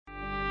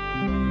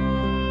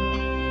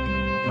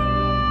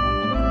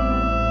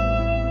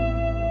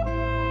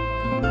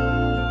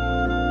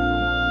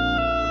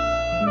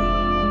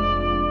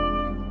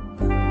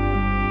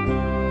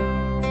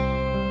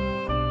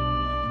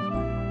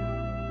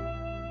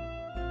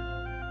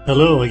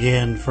Hello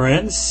again,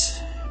 friends.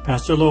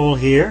 Pastor Lowell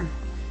here.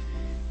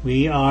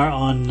 We are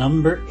on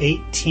number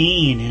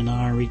 18 in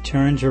our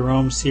Return to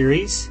Rome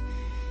series,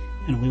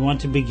 and we want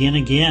to begin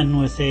again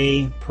with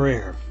a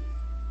prayer.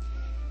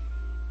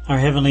 Our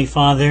Heavenly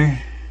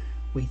Father,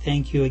 we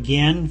thank you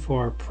again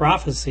for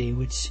prophecy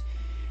which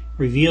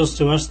reveals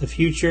to us the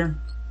future.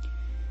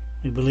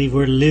 We believe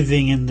we're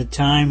living in the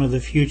time of the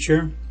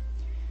future.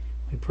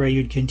 We pray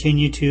you'd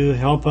continue to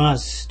help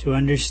us to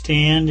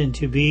understand and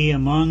to be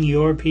among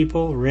your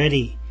people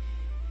ready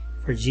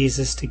for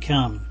Jesus to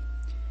come.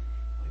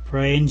 We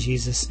pray in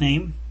Jesus'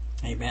 name.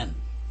 Amen.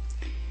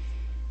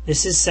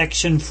 This is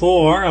section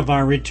 4 of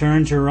our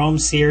Return to Rome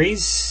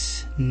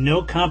series,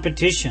 No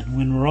Competition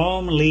When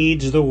Rome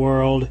Leads the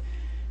World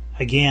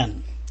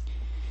Again.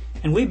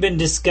 And we've been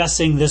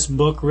discussing this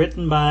book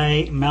written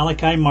by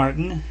Malachi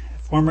Martin, a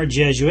former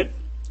Jesuit,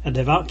 a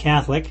devout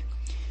Catholic,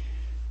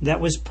 that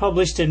was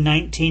published in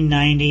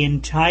 1990,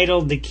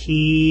 entitled The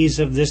Keys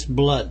of This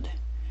Blood.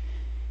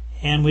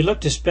 And we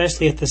looked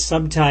especially at the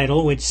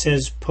subtitle, which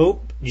says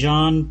Pope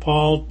John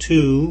Paul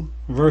II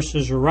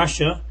versus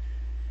Russia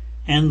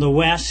and the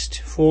West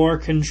for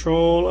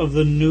Control of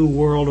the New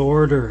World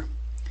Order.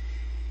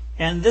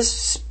 And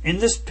in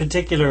this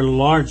particular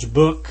large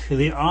book,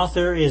 the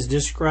author is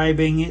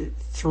describing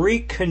 3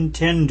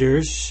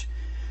 contenders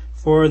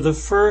for the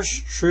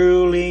first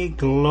truly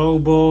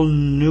global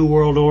New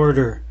World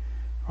Order,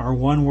 or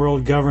one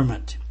world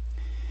government.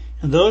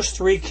 And those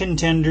 3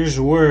 contenders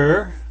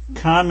were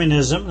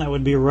communism, that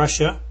would be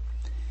Russia,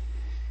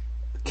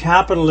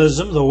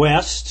 capitalism, the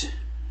West,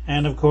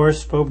 and of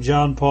course Pope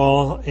John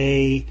Paul,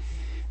 the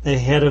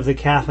head of the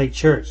Catholic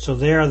Church. So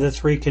there are the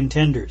 3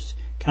 contenders: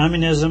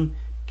 communism,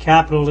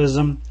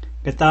 capitalism,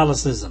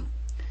 Catholicism.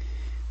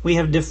 We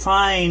have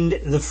defined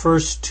the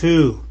first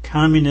 2.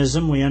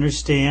 Communism, we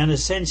understand,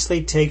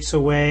 essentially takes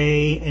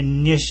away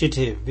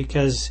initiative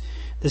because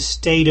the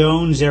state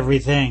owns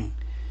everything.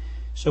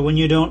 So when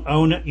you don't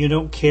own it, you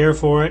don't care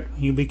for it,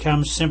 you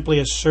become simply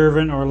a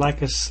servant or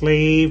like a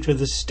slave to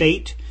the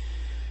state.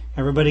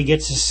 Everybody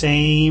gets the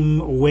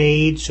same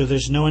wage, so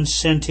there's no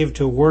incentive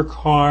to work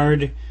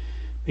hard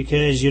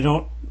because you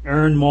don't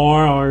earn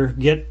more or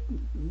get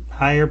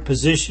higher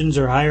positions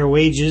or higher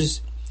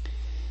wages.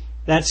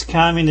 That's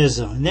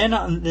communism. And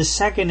then the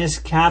second is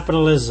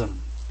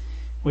capitalism,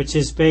 which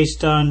is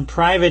based on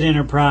private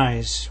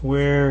enterprise,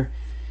 where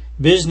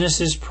business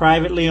is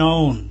privately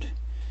owned.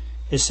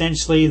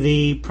 Essentially,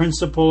 the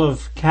principle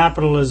of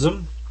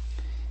capitalism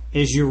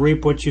is you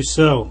reap what you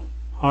sow.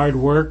 Hard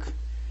work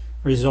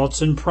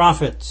results in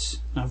profits.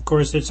 Now, of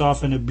course, it's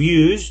often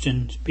abused,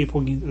 and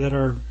people that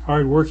are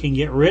hardworking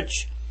get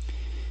rich.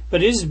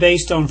 But it is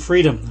based on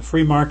freedom, the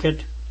free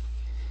market.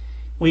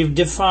 We've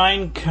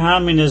defined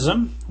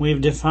communism.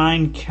 We've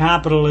defined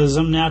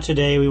capitalism. Now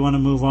today we want to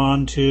move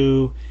on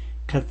to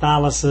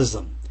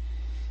Catholicism.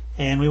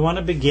 And we want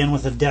to begin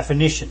with a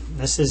definition.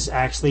 This is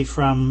actually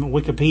from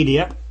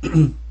Wikipedia.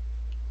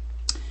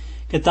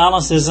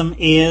 Catholicism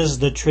is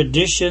the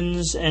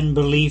traditions and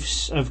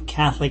beliefs of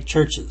Catholic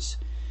churches.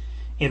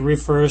 It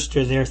refers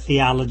to their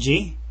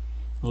theology,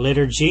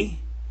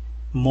 liturgy,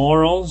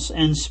 morals,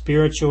 and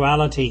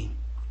spirituality.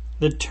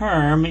 The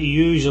term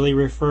usually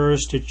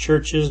refers to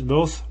churches,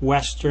 both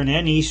Western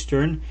and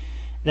Eastern,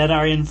 that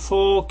are in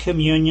full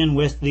communion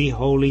with the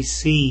Holy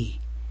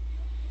See.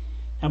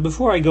 Now,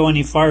 before I go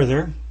any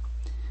farther,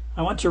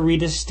 I want to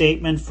read a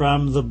statement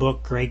from the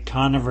book Great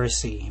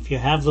Controversy. If you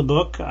have the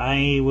book,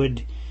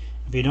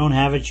 if you don't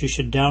have it, you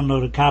should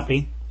download a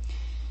copy.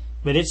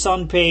 But it's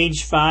on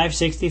page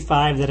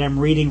 565 that I'm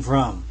reading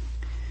from,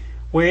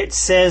 where it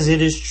says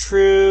it is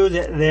true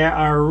that there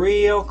are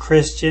real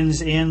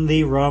Christians in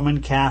the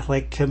Roman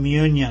Catholic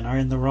Communion, or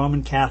in the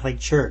Roman Catholic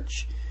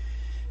Church.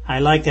 I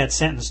like that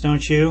sentence,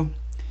 don't you?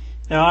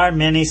 There are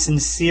many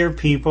sincere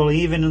people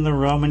even in the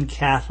Roman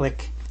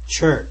Catholic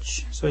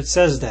Church. So it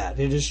says that.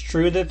 It is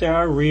true that there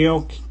are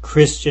real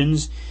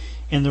Christians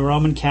in the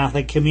Roman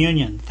Catholic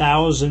Communion.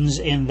 Thousands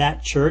in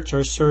that church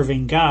are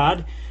serving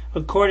God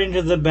according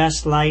to the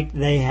best light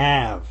they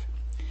have.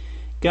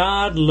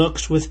 God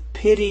looks with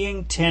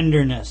pitying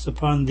tenderness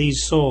upon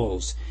these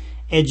souls,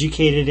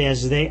 educated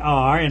as they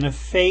are in a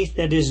faith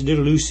that is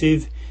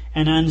delusive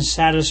and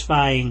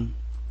unsatisfying.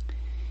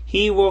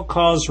 He will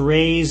cause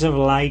rays of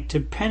light to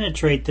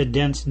penetrate the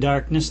dense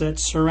darkness that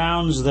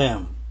surrounds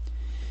them.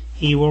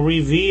 He will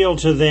reveal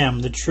to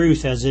them the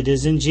truth as it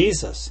is in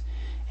Jesus,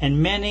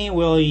 and many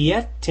will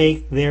yet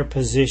take their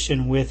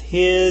position with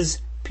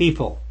His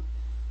people.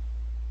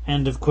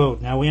 End of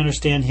quote. Now we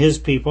understand His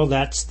people,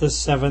 that's the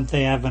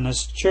Seventh-day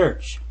Adventist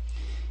Church.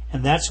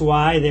 And that's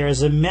why there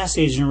is a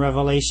message in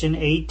Revelation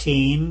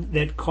 18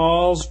 that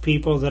calls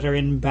people that are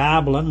in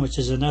Babylon, which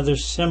is another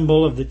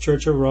symbol of the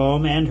Church of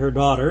Rome and her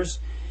daughters,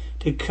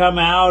 to come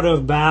out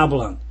of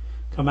Babylon.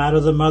 Come out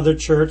of the mother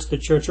church, the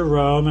Church of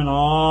Rome, and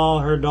all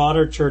her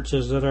daughter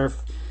churches that are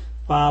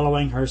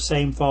following her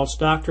same false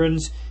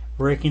doctrines,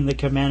 breaking the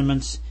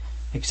commandments,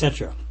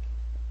 etc.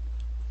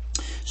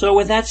 So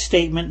with that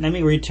statement, let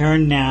me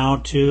return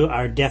now to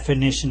our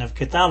definition of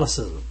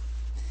Catholicism.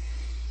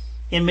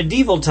 In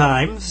medieval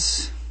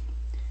times,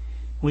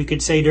 we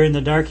could say during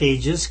the Dark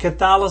Ages,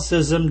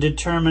 Catholicism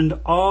determined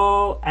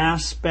all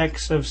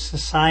aspects of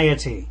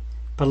society.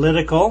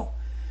 Political,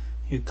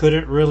 you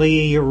couldn't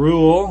really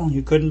rule.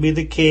 You couldn't be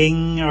the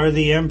king or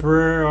the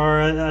emperor or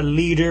a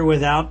leader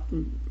without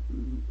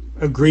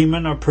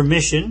agreement or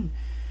permission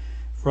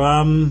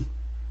from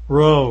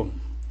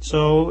Rome.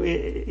 So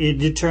it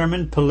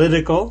determined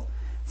political,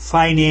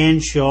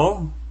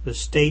 financial. The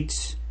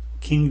states,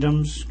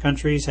 kingdoms,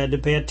 countries had to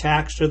pay a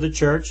tax to the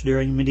church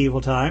during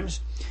medieval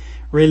times.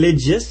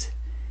 Religious,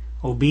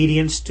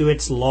 obedience to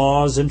its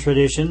laws and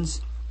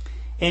traditions.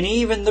 And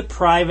even the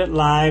private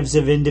lives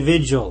of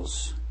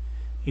individuals.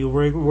 You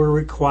were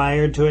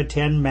required to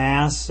attend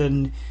Mass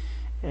and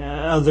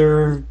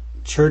other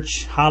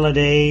church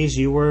holidays.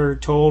 You were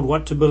told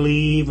what to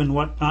believe and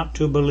what not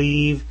to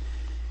believe.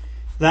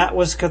 That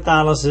was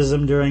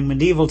Catholicism during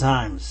medieval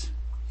times.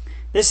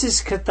 This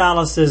is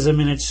Catholicism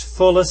in its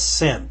fullest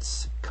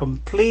sense.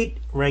 Complete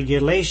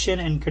regulation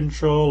and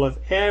control of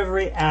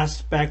every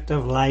aspect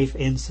of life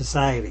in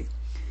society.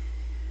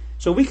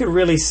 So we could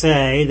really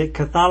say that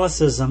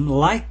Catholicism,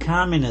 like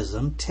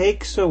communism,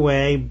 takes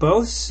away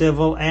both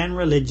civil and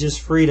religious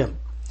freedom.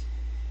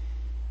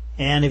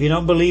 And if you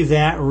don't believe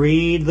that,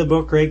 read the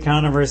book Great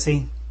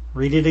Controversy.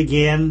 Read it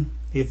again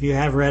if you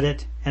have read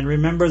it. And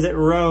remember that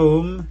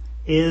Rome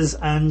is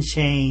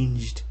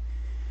unchanged.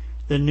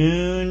 The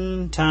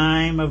noon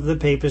time of the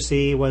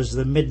papacy was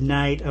the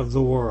midnight of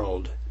the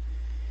world.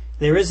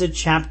 There is a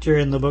chapter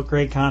in the book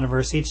Great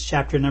Controversy, it's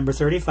chapter number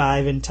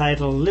 35,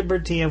 entitled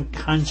Liberty of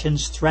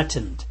Conscience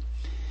Threatened.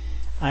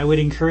 I would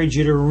encourage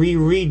you to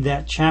reread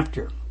that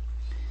chapter.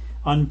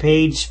 On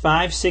page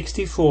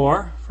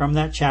 564 from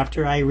that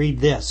chapter, I read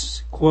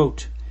this,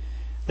 quote,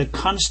 "The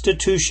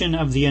Constitution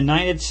of the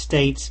United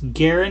States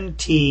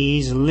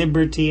guarantees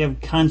liberty of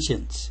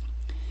conscience.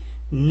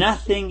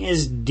 Nothing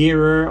is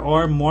dearer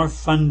or more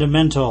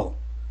fundamental."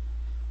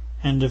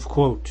 End of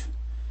quote.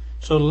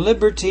 So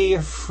liberty,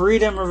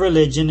 freedom of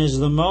religion is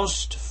the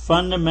most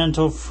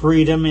fundamental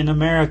freedom in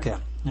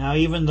America. Now,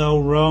 even though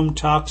Rome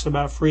talks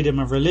about freedom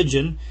of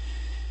religion,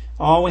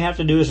 all we have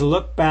to do is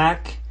look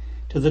back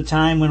to the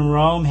time when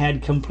Rome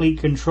had complete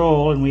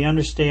control, and we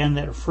understand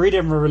that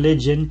freedom of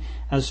religion,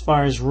 as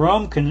far as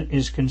Rome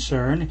is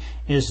concerned,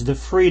 is the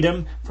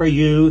freedom for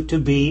you to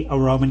be a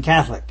Roman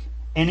Catholic.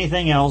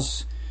 Anything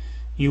else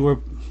you were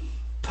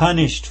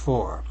punished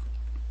for.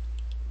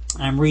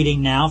 I'm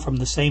reading now from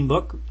the same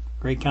book,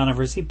 Great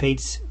Controversy,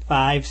 page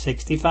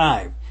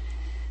 565.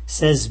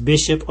 Says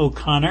Bishop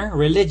O'Connor,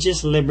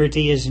 religious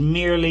liberty is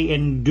merely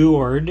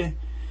endured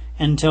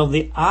until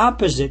the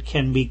opposite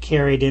can be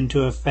carried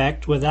into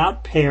effect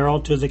without peril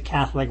to the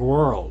Catholic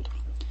world.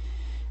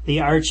 The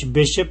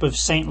Archbishop of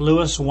St.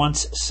 Louis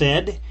once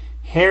said,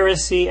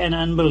 heresy and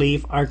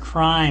unbelief are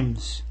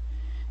crimes.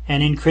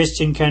 And in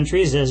Christian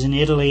countries, as in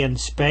Italy and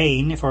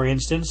Spain, for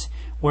instance,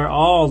 where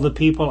all the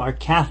people are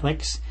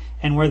Catholics,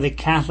 and where the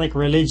Catholic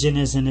religion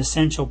is an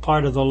essential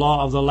part of the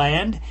law of the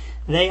land,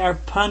 they are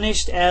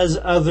punished as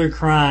other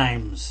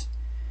crimes.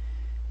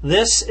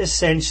 This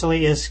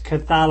essentially is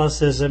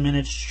Catholicism in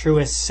its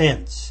truest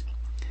sense,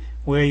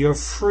 where your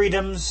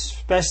freedoms,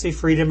 especially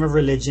freedom of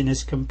religion,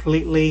 is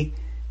completely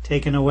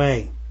taken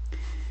away.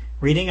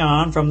 Reading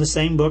on from the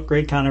same book,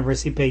 Great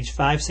Controversy, page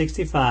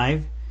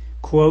 565,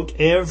 quote,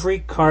 every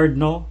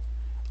cardinal,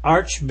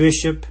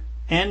 archbishop,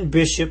 and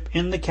bishop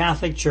in the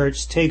Catholic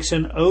Church takes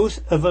an oath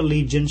of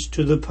allegiance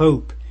to the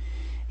Pope,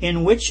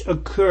 in which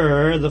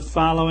occur the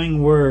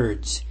following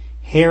words.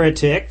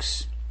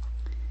 Heretics.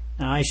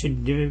 Now I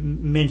should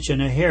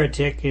mention a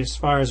heretic, as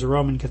far as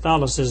Roman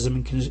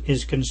Catholicism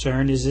is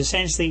concerned, is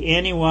essentially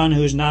anyone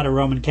who's not a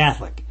Roman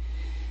Catholic.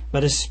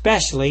 But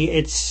especially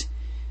it's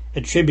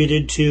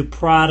attributed to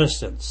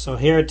Protestants. So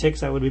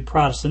heretics, that would be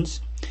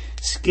Protestants.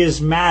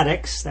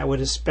 Schismatics, that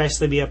would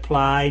especially be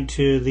applied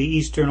to the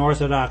Eastern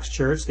Orthodox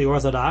Church, the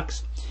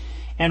Orthodox,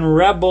 and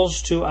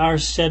rebels to our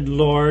said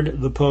Lord,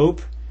 the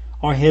Pope,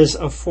 or his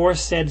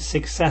aforesaid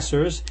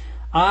successors,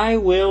 I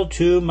will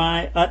to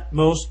my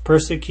utmost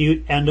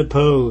persecute and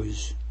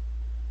oppose.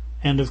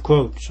 End of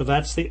quote. So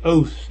that's the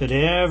oath that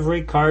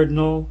every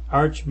cardinal,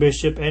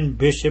 archbishop, and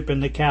bishop in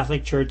the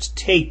Catholic Church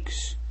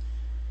takes.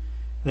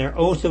 Their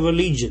oath of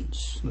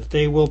allegiance, that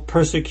they will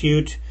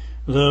persecute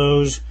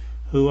those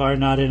who are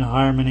not in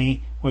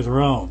harmony with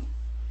Rome.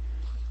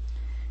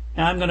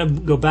 Now I'm going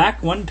to go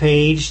back one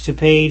page to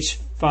page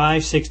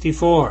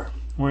 564,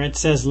 where it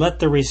says, let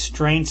the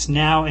restraints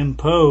now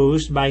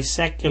imposed by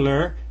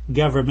secular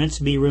governments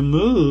be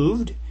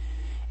removed,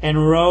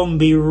 and Rome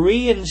be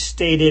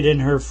reinstated in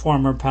her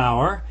former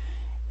power,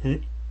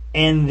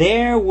 and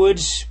there would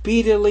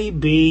speedily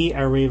be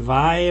a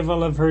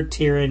revival of her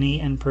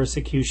tyranny and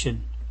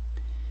persecution.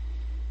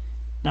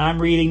 Now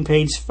I'm reading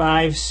page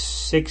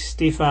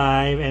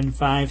 565 and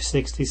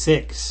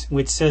 566,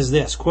 which says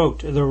this,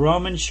 quote, the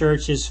Roman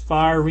Church is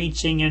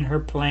far-reaching in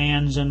her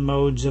plans and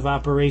modes of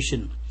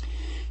operation.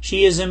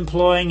 She is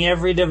employing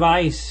every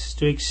device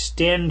to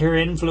extend her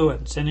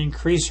influence and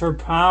increase her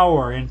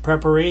power in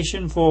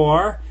preparation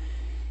for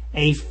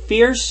a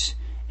fierce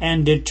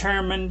and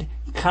determined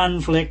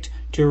conflict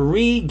to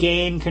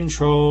regain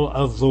control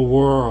of the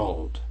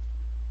world,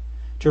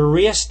 to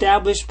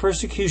reestablish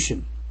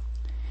persecution,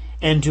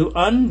 and to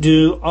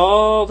undo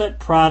all that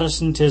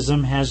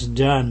Protestantism has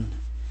done.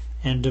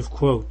 End of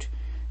quote.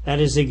 That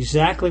is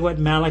exactly what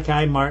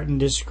Malachi Martin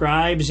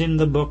describes in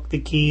the book The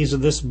Keys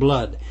of This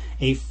Blood,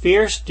 a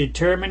fierce,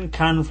 determined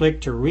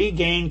conflict to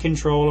regain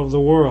control of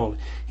the world.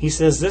 He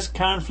says this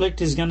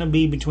conflict is going to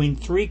be between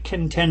three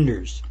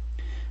contenders: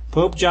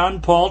 Pope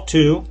John Paul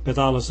II,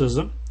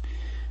 Catholicism,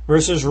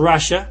 versus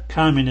Russia,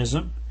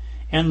 communism,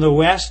 and the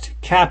West,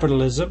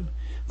 capitalism,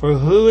 for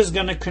who is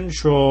going to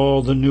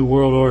control the New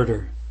World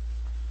Order.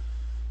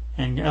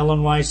 And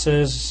Ellen White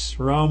says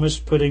Rome is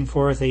putting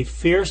forth a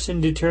fierce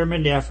and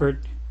determined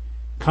effort,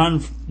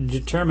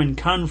 determined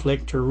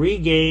conflict to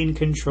regain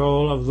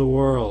control of the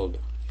world.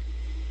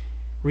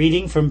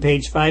 Reading from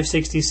page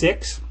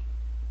 566,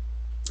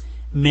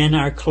 men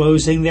are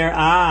closing their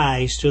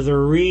eyes to the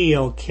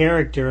real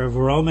character of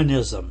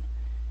Romanism,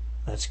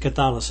 that's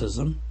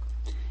Catholicism,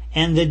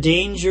 and the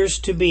dangers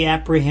to be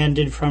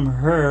apprehended from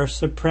her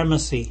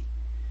supremacy.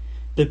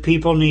 The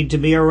people need to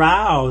be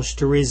aroused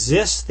to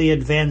resist the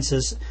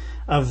advances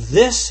of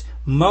this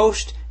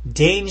most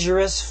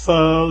dangerous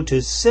foe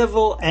to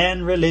civil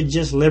and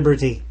religious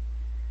liberty.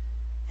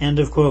 End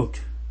of quote.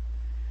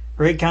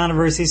 Great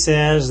Controversy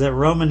says that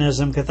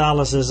Romanism,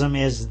 Catholicism,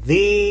 is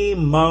the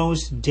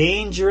most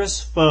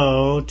dangerous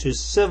foe to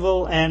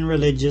civil and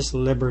religious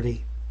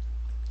liberty.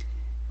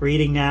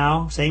 Reading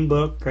now, same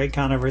book, Great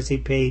Controversy,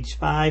 page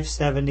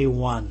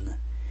 571.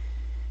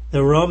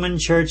 The Roman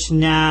Church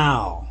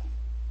now,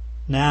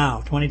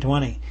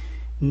 2020,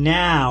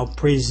 now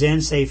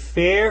presents a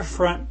fair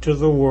front to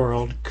the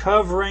world,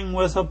 covering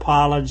with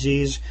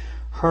apologies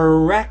her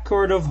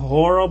record of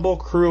horrible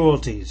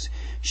cruelties.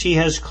 She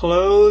has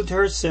clothed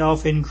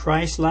herself in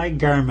Christ-like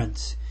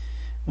garments.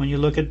 When you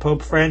look at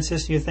Pope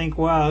Francis, you think,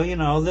 wow,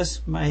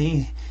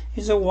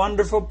 he's a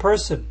wonderful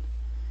person.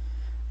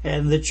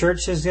 And the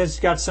church has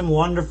got some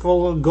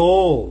wonderful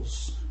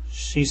goals.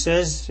 She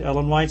says,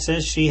 Ellen White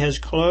says, she has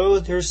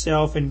clothed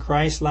herself in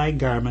Christ-like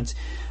garments,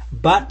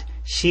 but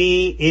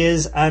she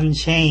is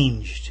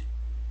unchanged.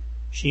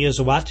 She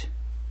is what?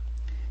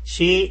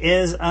 She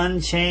is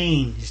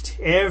unchanged.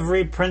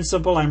 Every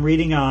principle, I'm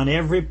reading on,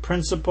 every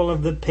principle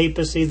of the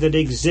papacy that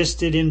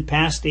existed in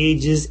past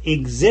ages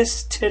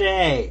exists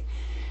today.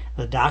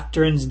 The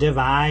doctrines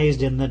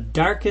devised in the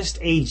darkest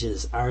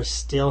ages are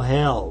still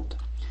held.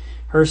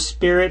 Her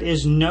spirit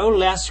is no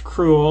less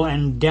cruel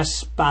and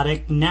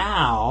despotic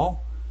now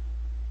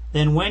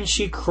than when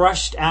she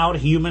crushed out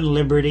human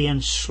liberty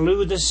and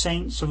slew the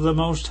saints of the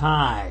Most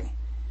High.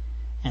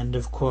 End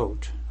of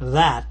quote.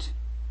 That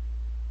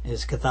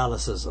is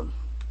Catholicism.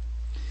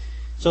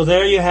 So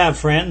there you have,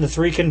 friend, the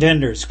three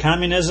contenders: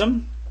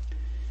 communism,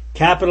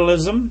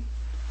 capitalism,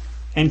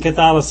 and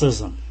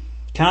Catholicism.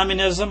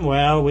 Communism,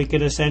 well, we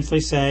could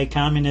essentially say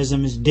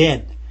communism is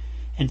dead.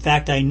 In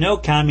fact, I know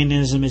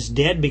communism is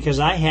dead because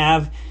I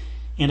have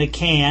in a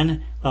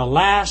can the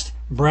last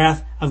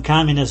breath of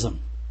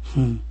communism.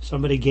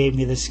 Somebody gave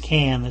me this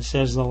can that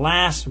says the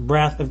last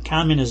breath of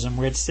communism,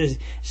 where it's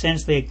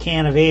essentially a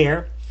can of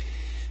air.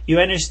 You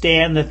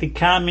understand that the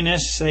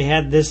communists, they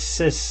had this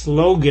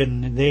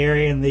slogan there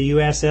in the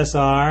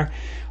USSR,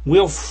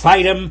 we'll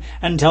fight them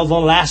until the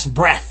last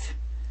breath.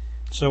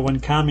 So when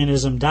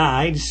communism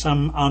died,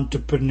 some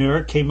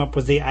entrepreneur came up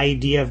with the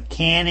idea of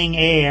canning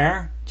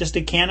air, just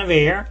a can of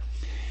air,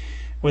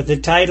 with the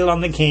title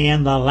on the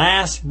can, The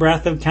Last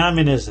Breath of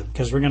Communism,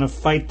 because we're going to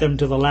fight them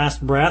to the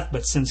last breath.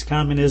 But since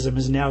communism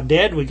is now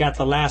dead, we got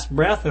the last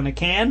breath in a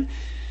can.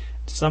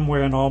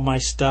 Somewhere in all my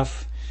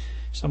stuff,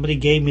 somebody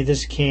gave me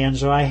this can,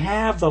 so I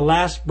have the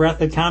last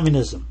breath of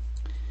communism.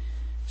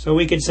 So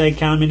we could say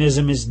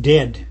communism is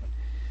dead.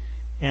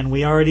 And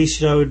we already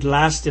showed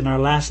in our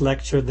last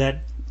lecture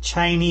that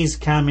Chinese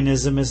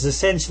communism is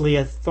essentially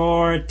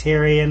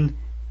authoritarian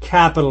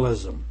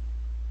capitalism.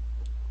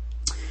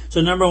 So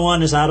number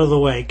one is out of the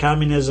way.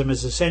 Communism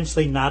is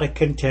essentially not a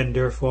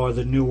contender for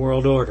the New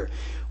World Order.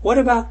 What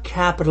about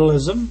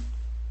capitalism?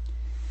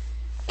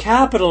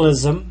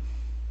 Capitalism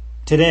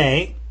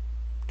today,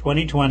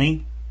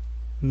 2020,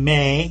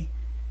 May,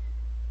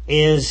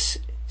 is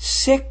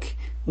sick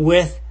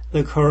with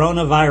the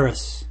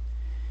coronavirus.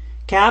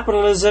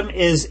 Capitalism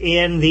is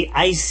in the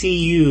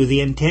ICU, the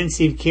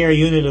intensive care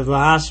unit of the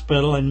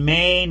hospital, and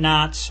may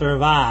not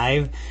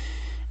survive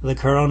the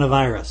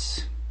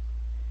coronavirus.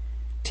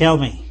 Tell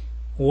me,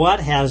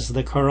 what has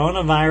the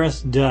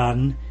coronavirus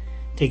done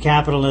to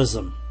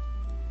capitalism?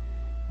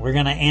 We're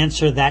going to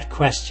answer that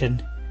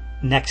question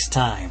next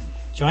time.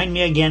 Join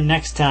me again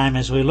next time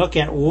as we look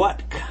at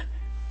what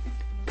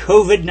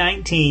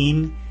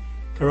COVID-19,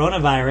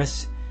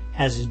 coronavirus,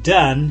 has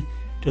done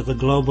to the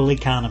global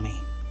economy.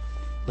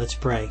 Let's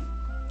pray.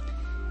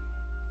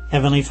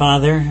 Heavenly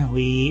Father,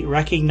 we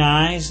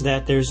recognize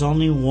that there's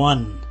only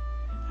one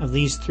of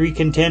these three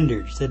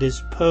contenders that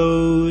is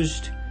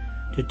posed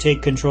to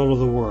take control of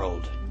the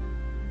world.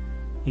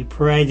 We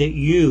pray that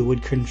you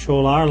would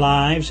control our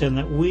lives and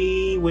that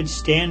we would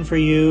stand for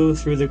you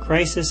through the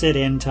crisis at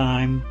end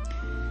time.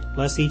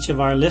 Bless each of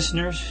our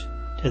listeners.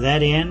 To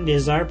that end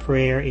is our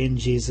prayer in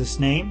Jesus'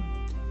 name.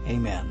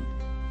 Amen.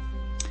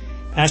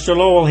 Pastor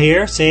Lowell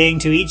here saying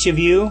to each of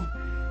you,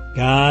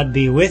 God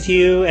be with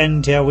you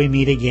until we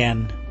meet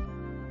again.